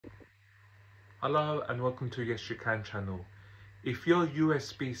Hello and welcome to Yes You Can channel. If your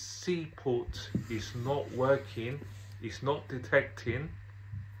USB-C port is not working, it's not detecting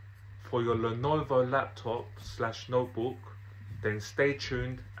for your Lenovo laptop / notebook, then stay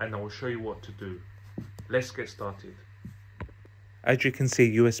tuned and I will show you what to do. Let's get started. As you can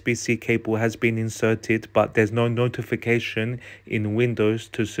see, USB-C cable has been inserted, but there's no notification in Windows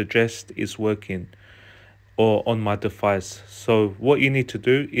to suggest it's working or on my device. So what you need to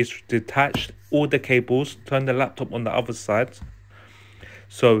do is detach all the cables, turn the laptop on the other side.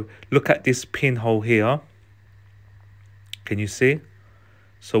 So look at this pinhole here. Can you see?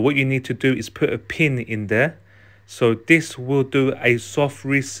 So what you need to do is put a pin in there. So this will do a soft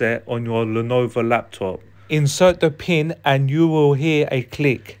reset on your Lenovo laptop. Insert the pin and you will hear a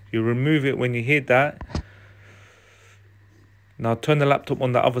click. You remove it when you hear that. Now turn the laptop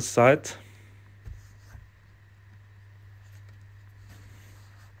on the other side.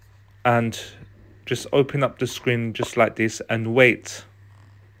 And just open up the screen just like this and wait.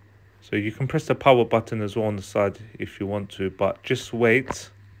 So you can press the power button as well on the side if you want to, but just wait.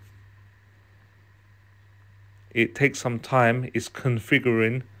 It takes some time, it's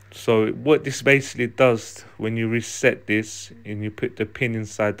configuring. So what this basically does when you reset this and you put the pin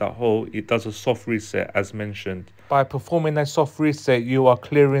inside that hole, it does a soft reset as mentioned. By performing a soft reset, you are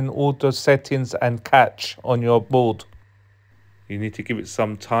clearing all the settings and cache on your board. You need to give it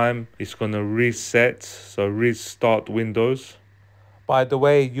some time. It's going to reset, so restart Windows. By the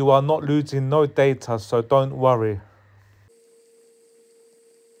way, you are not losing no data, so don't worry.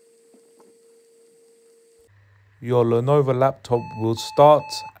 Your Lenovo laptop will start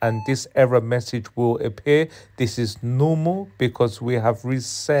and this error message will appear. This is normal because we have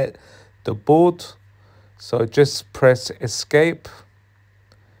reset the board. So just press escape.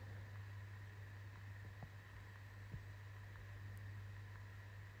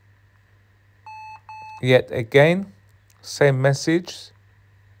 Yet again, same message,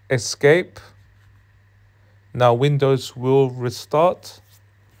 escape. Now Windows will restart.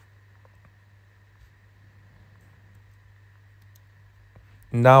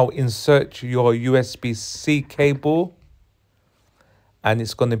 Now insert your USB-C cable and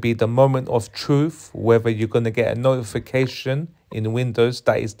it's going to be the moment of truth whether you're going to get a notification in Windows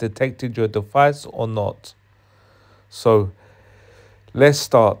that it's detected your device or not. So let's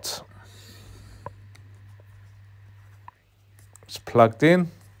start. It's plugged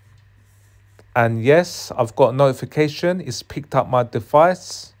in and yes, I've got a notification. It's picked up my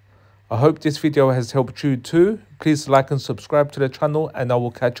device. I hope this video has helped you too. Please like and subscribe to the channel and I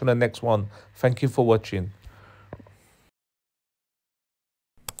will catch you on the next one. Thank you for watching.